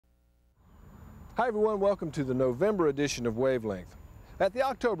Hi everyone, welcome to the November edition of Wavelength. At the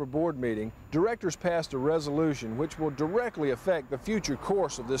October board meeting, directors passed a resolution which will directly affect the future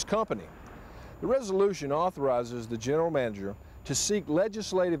course of this company. The resolution authorizes the general manager to seek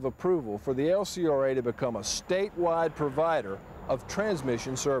legislative approval for the LCRA to become a statewide provider of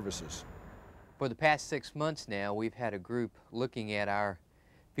transmission services. For the past 6 months now, we've had a group looking at our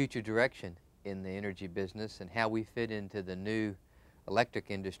future direction in the energy business and how we fit into the new electric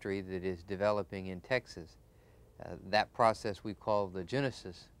industry that is developing in Texas. That process we call the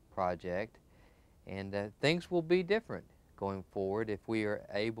Genesis Project, and things will be different going forward if we are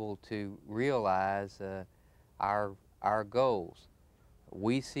able to realize our goals.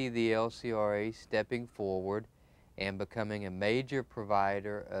 We see the LCRA stepping forward and becoming a major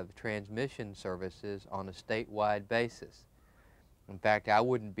provider of transmission services on a statewide basis. In fact, I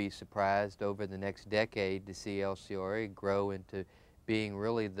wouldn't be surprised over the next decade to see LCRA grow into being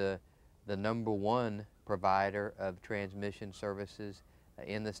really the #1 provider of transmission services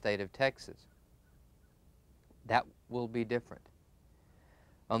in the state of Texas. That will be different.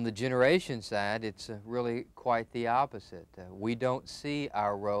 On the generation side, it's really quite the opposite. We don't see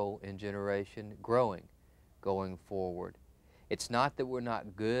our role in generation growing going forward. It's not that we're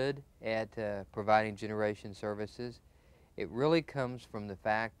not good at providing generation services. It really comes from the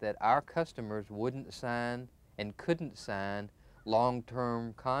fact that our customers wouldn't sign and couldn't sign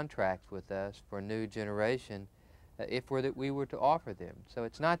long-term contracts with us for new generation if we were to offer them. So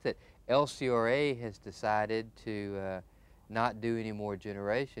it's not that LCRA has decided to not do any more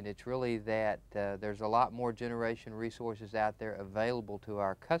generation. It's really that there's a lot more generation resources out there available to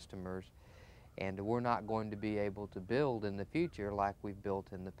our customers, and we're not going to be able to build in the future like we've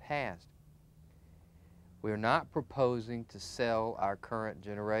built in the past. We're not proposing to sell our current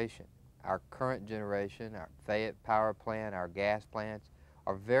generation. Our current generation, our Fayette power plant, our gas plants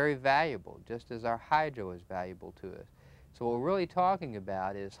are very valuable, just as our hydro is valuable to us. So what we're really talking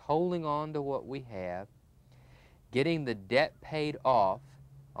about is holding on to what we have, getting the debt paid off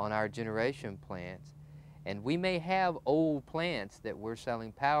on our generation plants, and we may have old plants that we're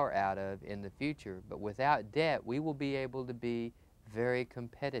selling power out of in the future, but without debt, we will be able to be very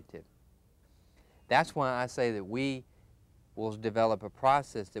competitive. That's why I say that we will develop a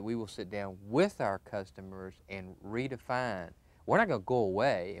process that we will sit down with our customers and redefine. We're not going to go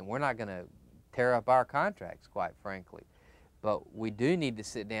away, and we're not going to tear up our contracts, quite frankly. But we do need to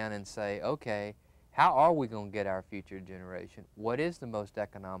sit down and say, okay, how are we going to get our future generation? What is the most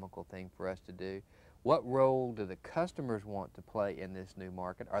economical thing for us to do? What role do the customers want to play in this new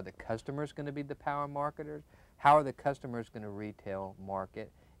market? Are the customers going to be the power marketers? How are the customers going to retail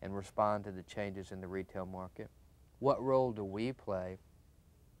market and respond to the changes in the retail market? What role do we play?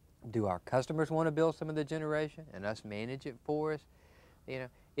 Do our customers want to build some of the generation and us manage it for us? You know,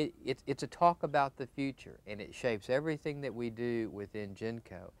 it's a talk about the future, and it shapes everything that we do within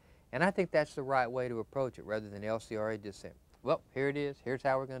GenCo. And I think that's the right way to approach it, rather than LCRA just saying, well, here it is, here's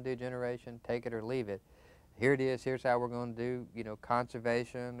how we're going to do generation, take it or leave it. Here it is, here's how we're going to do, you know,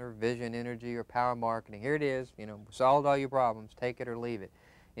 conservation or vision energy or power marketing. Here it is, you know, solved all your problems, take it or leave it.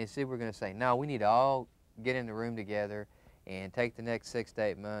 And see, we're going to say, no, we need to all get in the room together and take the next 6 to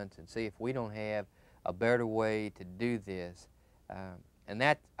 8 months and see if we don't have a better way to do this. And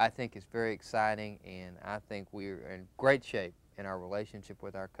that, I think, is very exciting, and I think we're in great shape in our relationship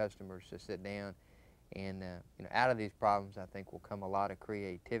with our customers to sit down and, you know, out of these problems, I think will come a lot of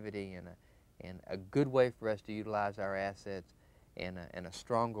creativity and a good way for us to utilize our assets, and a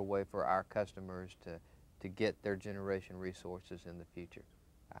stronger way for our customers to get their generation resources in the future.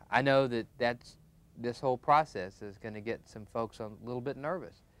 I know that this whole process is going to get some folks a little bit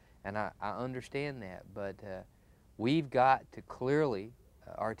nervous, and I understand that, but we've got to clearly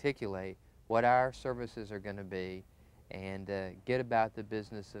articulate what our services are going to be and get about the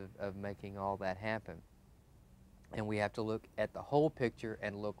business of making all that happen. And we have to look at the whole picture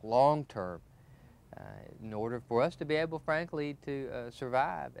and look long term in order for us to be able, frankly, to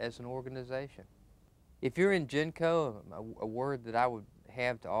survive as an organization. If you're in GenCo, a word that I would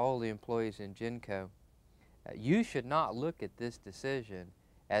have to all the employees in GenCo, you should not look at this decision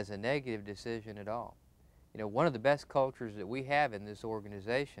as a negative decision at all. You know, one of the best cultures that we have in this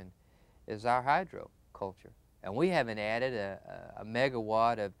organization is our hydro culture. And we haven't added a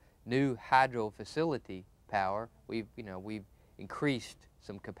megawatt of new hydro facility power. We've increased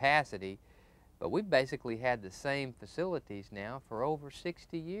some capacity, but we've basically had the same facilities now for over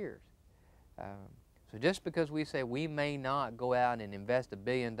 60 years. So just because we say we may not go out and invest $1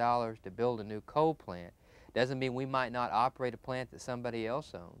 billion to build a new coal plant, doesn't mean we might not operate a plant that somebody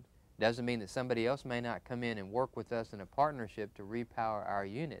else owns. Doesn't mean that somebody else may not come in and work with us in a partnership to repower our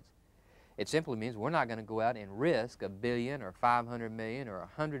units. It simply means we're not going to go out and risk $1 billion or $500 million or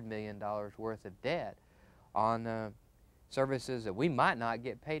 $100 million worth of debt on services that we might not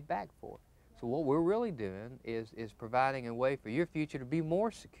get paid back for. So what we're really doing is providing a way for your future to be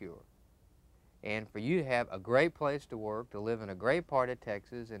more secure and for you to have a great place to work, to live in a great part of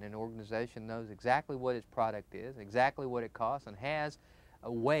Texas, and an organization knows exactly what its product is, exactly what it costs, and has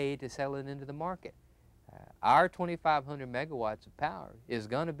a way to sell it into the market. Our 2,500 megawatts of power is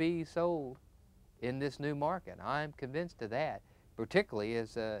going to be sold in this new market. I'm convinced of that, particularly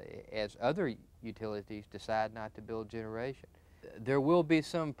as other utilities decide not to build generation. There will be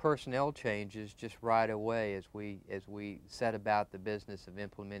some personnel changes just right away as we set about the business of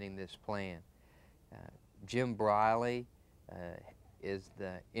implementing this plan. Jim Briley is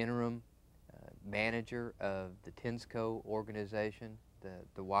the interim manager of the Tensco organization,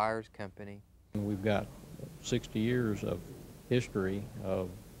 the wires company. We've got 60 years of history of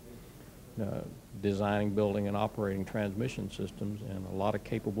designing, building, and operating transmission systems, and a lot of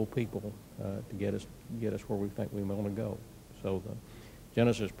capable people to get us where we think we want to go. So the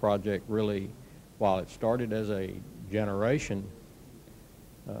Genesis project really, while it started as a generation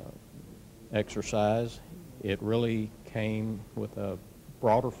exercise, it really came with a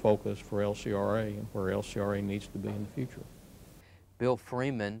broader focus for LCRA and where LCRA needs to be in the future. Bill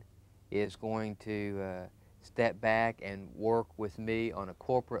Freeman is going to step back and work with me on a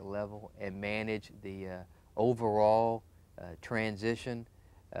corporate level and manage the overall transition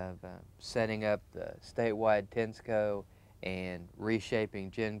of setting up the statewide Tensco and reshaping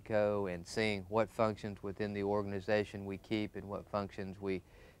Genco and seeing what functions within the organization we keep and what functions we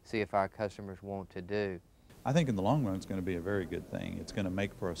see if our customers want to do. I think in the long run it's going to be a very good thing. It's going to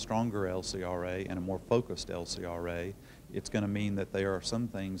make for a stronger LCRA and a more focused LCRA. It's going to mean that there are some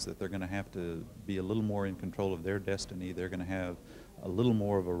things that they're going to have to be a little more in control of their destiny. They're going to have a little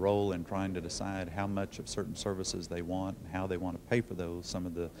more of a role in trying to decide how much of certain services they want and how they want to pay for those, some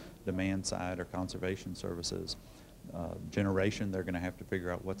of the demand side or conservation services. Generation, they're going to have to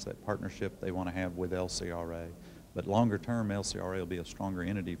figure out what's that partnership they want to have with LCRA. But longer term, LCRA will be a stronger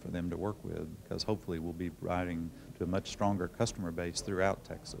entity for them to work with, because hopefully we'll be providing to a much stronger customer base throughout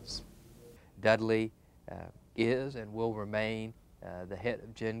Texas. Dudley is and will remain the head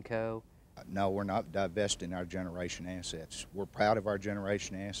of Genco. No, we're not divesting our generation assets. We're proud of our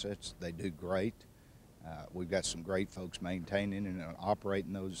generation assets. They do great. We've got some great folks maintaining and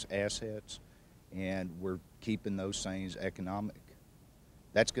operating those assets, and we're keeping those things economic.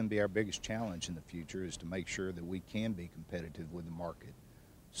 That's going to be our biggest challenge in the future, is to make sure that we can be competitive with the market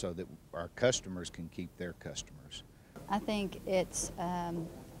so that our customers can keep their customers. I think it's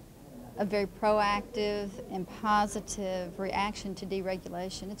a very proactive and positive reaction to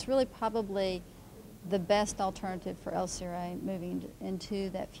deregulation. It's really probably the best alternative for LCRA moving into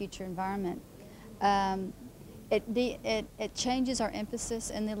that future environment. It changes our emphasis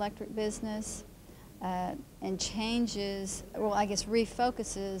in the electric business. And changes, well, I guess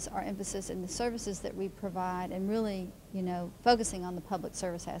refocuses our emphasis in the services that we provide, and really, you know, focusing on the public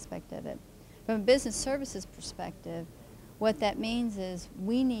service aspect of it. From a business services perspective, what that means is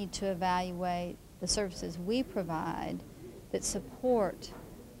we need to evaluate the services we provide that support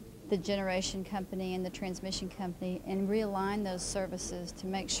the generation company and the transmission company, and realign those services to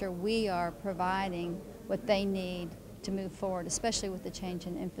make sure we are providing what they need to move forward, especially with the change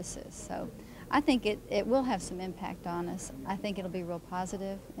in emphasis. So I think it will have some impact on us. I think it'll be real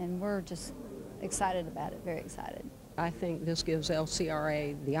positive, and we're just excited about it, very excited. I think this gives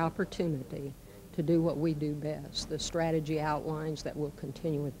LCRA the opportunity to do what we do best. The strategy outlines that we'll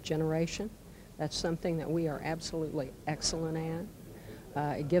continue with generation. That's something that we are absolutely excellent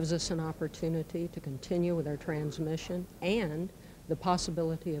at. It gives us an opportunity to continue with our transmission and the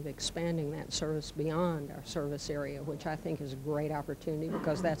possibility of expanding that service beyond our service area, which I think is a great opportunity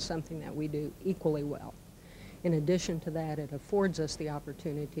because that's something that we do equally well. In addition to that, it affords us the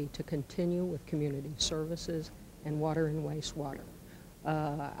opportunity to continue with community services and water and wastewater.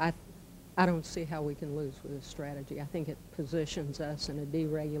 I don't see how we can lose with this strategy. I think it positions us in a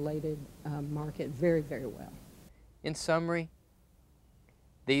deregulated market very, very well. In summary,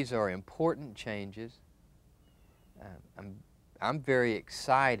 these are important changes. I'm very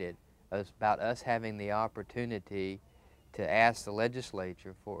excited about us having the opportunity to ask the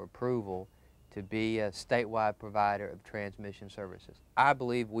legislature for approval to be a statewide provider of transmission services. I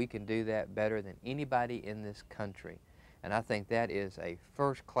believe we can do that better than anybody in this country, and I think that is a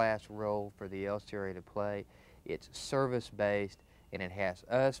first-class role for the LCRA to play. It's service-based, and it has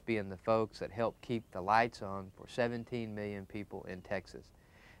us being the folks that help keep the lights on for 17 million people in Texas.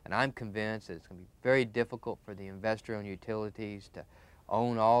 And I'm convinced that it's going to be very difficult for the investor-owned utilities to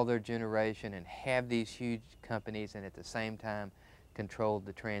own all their generation and have these huge companies and at the same time control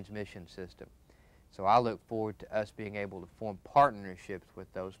the transmission system. So I look forward to us being able to form partnerships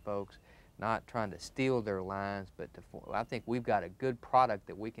with those folks, not trying to steal their lines, but I think we've got a good product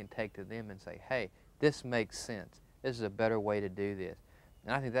that we can take to them and say, hey, this makes sense. This is a better way to do this.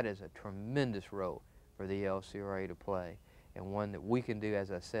 And I think that is a tremendous role for the LCRA to play, and one that we can do,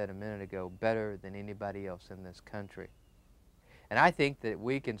 as I said a minute ago, better than anybody else in this country. And I think that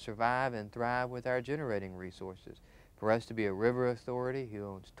we can survive and thrive with our generating resources. For us to be a river authority who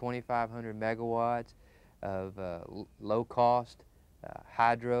owns 2,500 megawatts of low-cost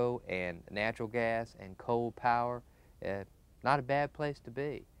hydro and natural gas and coal power, not a bad place to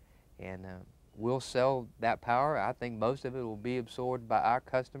be. And we'll sell that power. I think most of it will be absorbed by our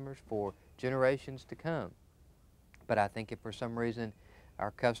customers for generations to come. But I think if for some reason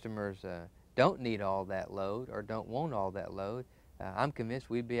our customers don't need all that load or don't want all that load, I'm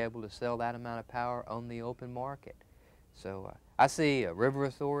convinced we'd be able to sell that amount of power on the open market. So I see a river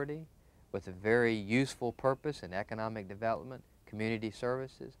authority with a very useful purpose in economic development, community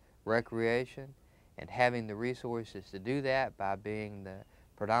services, recreation, and having the resources to do that by being the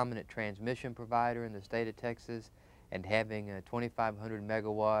predominant transmission provider in the state of Texas and having 2,500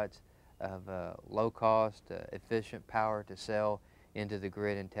 megawatts of low-cost, efficient power to sell into the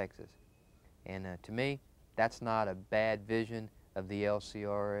grid in Texas. And to me, that's not a bad vision of the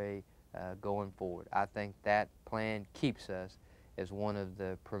LCRA going forward. I think that plan keeps us as one of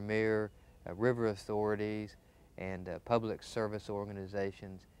the premier river authorities and public service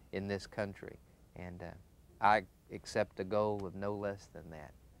organizations in this country. And I accept a goal of no less than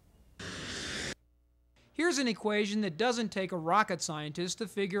that. Here's an equation that doesn't take a rocket scientist to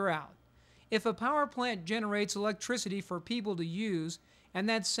figure out. If a power plant generates electricity for people to use, and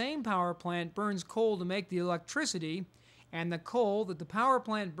that same power plant burns coal to make the electricity, and the coal that the power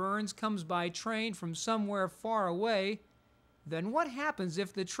plant burns comes by train from somewhere far away, then what happens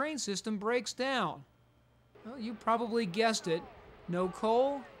if the train system breaks down? Well, you probably guessed it. No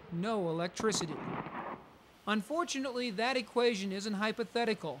coal, no electricity. Unfortunately, that equation isn't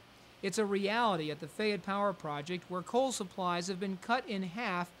hypothetical. It's a reality at the Fayette Power Project, where coal supplies have been cut in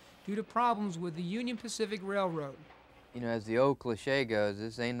half due to problems with the Union Pacific Railroad. You know, as the old cliche goes,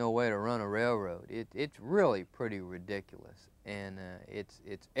 this ain't no way to run a railroad. It's really pretty ridiculous. And it's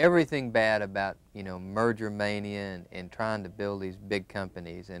everything bad about, you know, merger mania and trying to build these big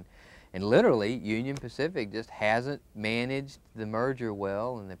companies. And literally, Union Pacific just hasn't managed the merger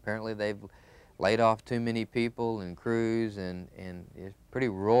well, and apparently they've laid off too many people and crews, and it's pretty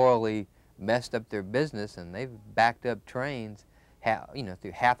royally messed up their business, and they've backed up trains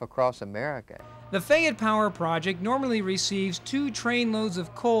through half across America. The Fayette Power Project normally receives 2 trainloads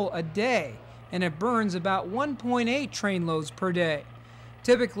of coal a day, and it burns about 1.8 trainloads per day.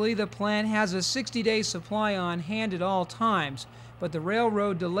 Typically, the plant has a 60-day supply on hand at all times, but the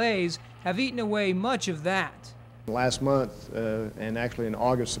railroad delays have eaten away much of that. Last month, and actually in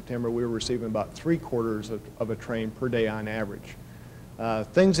August, September, we were receiving about 3/4 of a train per day on average.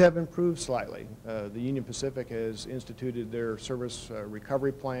 Things have improved slightly. The Union Pacific has instituted their service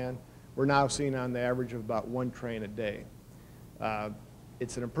recovery plan. We're now seeing on the average of about 1 train a day.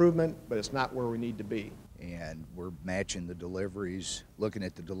 It's an improvement, but it's not where we need to be. And we're matching the deliveries, looking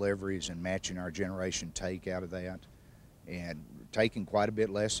at the deliveries and matching our generation take out of that, and taking quite a bit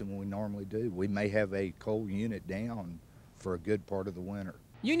less than we normally do. We may have a coal unit down for a good part of the winter.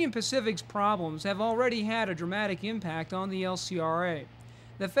 Union Pacific's problems have already had a dramatic impact on the LCRA.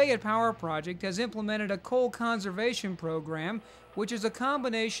 The Fayette Power Project has implemented a coal conservation program, which is a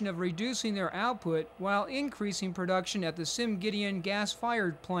combination of reducing their output while increasing production at the Sim-Gideon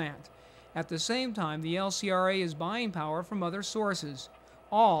gas-fired plant. At the same time, the LCRA is buying power from other sources,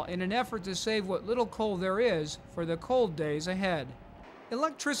 all in an effort to save what little coal there is for the cold days ahead.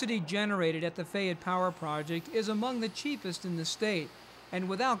 Electricity generated at the Fayette Power Project is among the cheapest in the state, and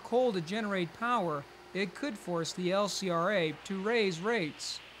without coal to generate power, it could force the LCRA to raise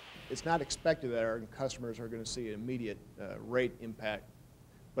rates. It's not expected that our customers are going to see an immediate rate impact,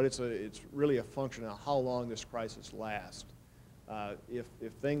 but it's really a function of how long this crisis lasts. If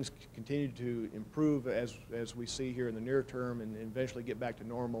things continue to improve as we see here in the near term and eventually get back to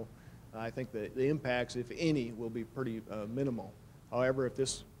normal, I think the impacts, if any, will be pretty minimal. However, if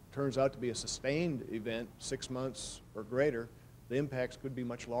this turns out to be a sustained event, 6 months or greater, the impacts could be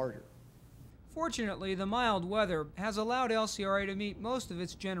much larger. Fortunately, the mild weather has allowed LCRA to meet most of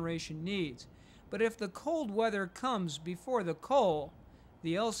its generation needs. But if the cold weather comes before the coal,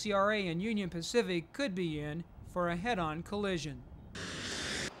 the LCRA and Union Pacific could be in for a head-on collision.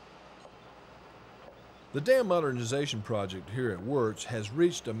 The dam modernization project here at Wirtz has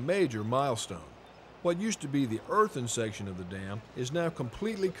reached a major milestone. What used to be the earthen section of the dam is now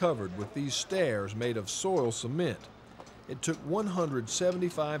completely covered with these stairs made of soil cement. It took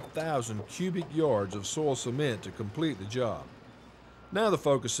 175,000 cubic yards of soil cement to complete the job. Now the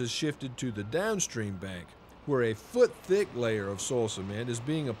focus has shifted to the downstream bank, where a foot-thick layer of soil cement is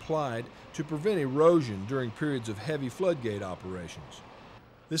being applied to prevent erosion during periods of heavy floodgate operations.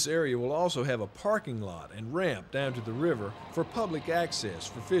 This area will also have a parking lot and ramp down to the river for public access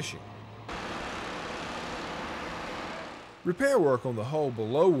for fishing. Repair work on the hole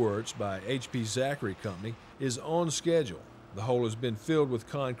below Wirtz by H.P. Zachary Company is on schedule. The hole has been filled with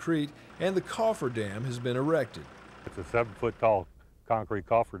concrete and the coffer dam has been erected. It's a 7-foot tall concrete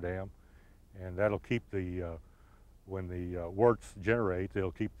coffer dam, and that'll keep when the Wirtz generates,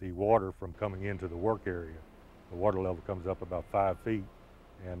 it'll keep the water from coming into the work area. The water level comes up about 5 feet,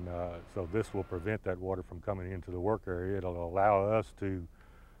 and so this will prevent that water from coming into the work area. It'll allow us to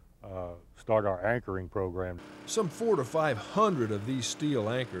start our anchoring program. Some 400 to 500 of these steel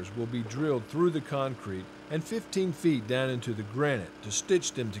anchors will be drilled through the concrete and 15 feet down into the granite to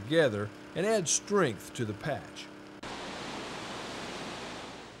stitch them together and add strength to the patch.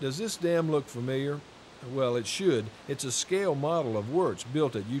 Does this dam look familiar? Well, it should. It's a scale model of Wirtz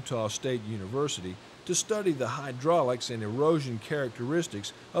built at Utah State University to study the hydraulics and erosion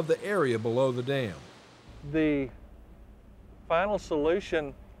characteristics of the area below the dam. The final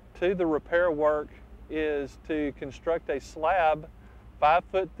solution to the repair work is to construct a slab 5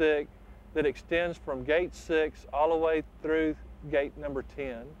 foot thick that extends from gate 6 all the way through gate number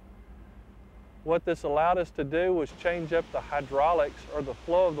 10. What this allowed us to do was change up the hydraulics or the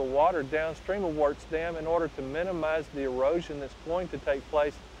flow of the water downstream of Wirtz Dam in order to minimize the erosion that's going to take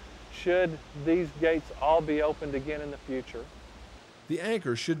place should these gates all be opened again in the future. The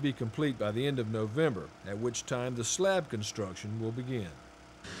anchor should be complete by the end of November, at which time the slab construction will begin.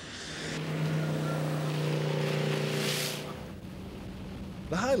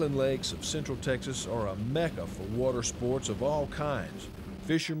 The Highland Lakes of Central Texas are a mecca for water sports of all kinds.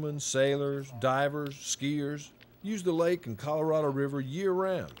 Fishermen, sailors, divers, skiers use the lake and Colorado River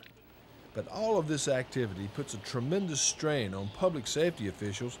year-round. But all of this activity puts a tremendous strain on public safety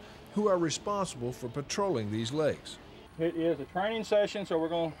officials who are responsible for patrolling these lakes. It is a training session, so we're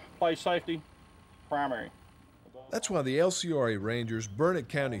going to play safety primary. That's why the LCRA Rangers, Burnett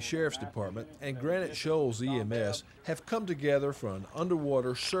County Sheriff's Department, and Granite Shoals EMS have come together for an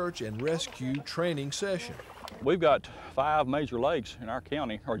underwater search and rescue training session. We've got 5 major lakes in our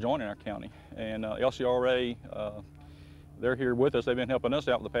county, or joining our county, and LCRA, they're here with us. They've been helping us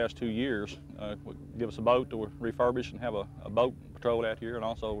out for the past 2 years. Give us a boat to refurbish and have a boat patrol out here, and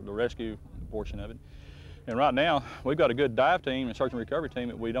also the rescue portion of it. And right now, we've got a good dive team and search and recovery team,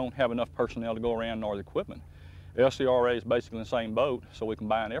 but we don't have enough personnel to go around nor the equipment. LCRA is basically in the same boat, so we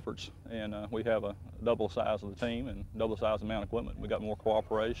combine efforts, and we have a double the size of the team and double the size of the amount of equipment. We got more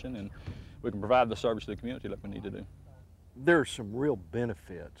cooperation, and we can provide the service to the community like we need to do. There's some real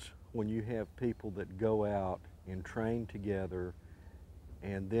benefits when you have people that go out and train together,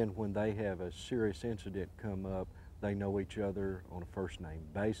 and then when they have a serious incident come up, they know each other on a first name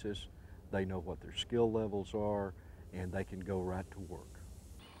basis, they know what their skill levels are, and they can go right to work.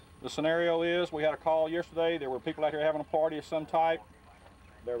 The scenario is, we had a call yesterday, there were people out here having a party of some type,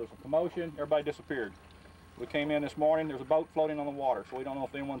 there was a commotion, everybody disappeared. We came in this morning, there's a boat floating on the water, so we don't know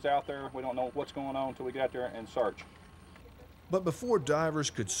if anyone's out there, we don't know what's going on until we get out there and search. But before divers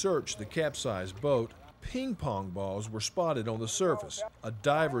could search the capsized boat, ping pong balls were spotted on the surface, a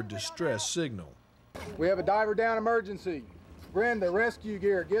diver distress signal. We have a diver down emergency. Brenda, rescue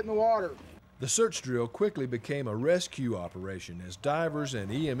gear, get in the water. The search drill quickly became a rescue operation as divers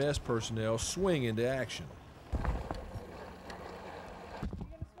and EMS personnel swing into action.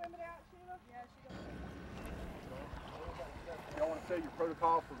 Y'all want to say your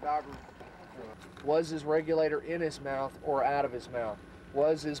protocol for divers? Was his regulator in his mouth or out of his mouth?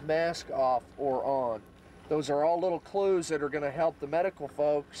 Was his mask off or on? Those are all little clues that are going to help the medical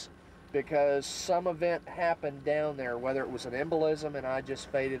folks, because some event happened down there, whether it was an embolism and I just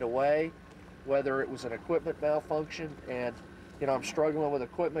faded away, whether it was an equipment malfunction and, you know, I'm struggling with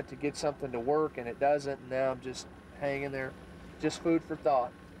equipment to get something to work and it doesn't, and now I'm just hanging there. Just food for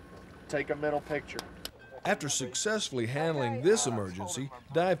thought. Take a mental picture. After successfully handling this emergency,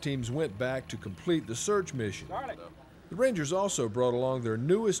 dive teams went back to complete the search mission. The Rangers also brought along their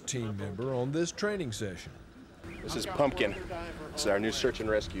newest team member on this training session. This is Pumpkin. This is our new search and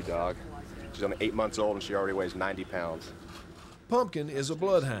rescue dog. She's only 8 months old and she already weighs 90 pounds. Pumpkin is a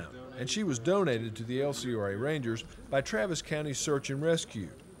bloodhound, and she was donated to the LCRA Rangers by Travis County Search and Rescue.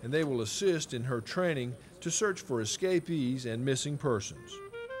 and they will assist in her training to search for escapees and missing persons.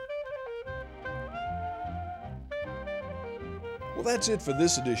 Well, that's it for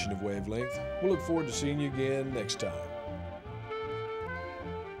this edition of Wavelength. We'll look forward to seeing you again next time.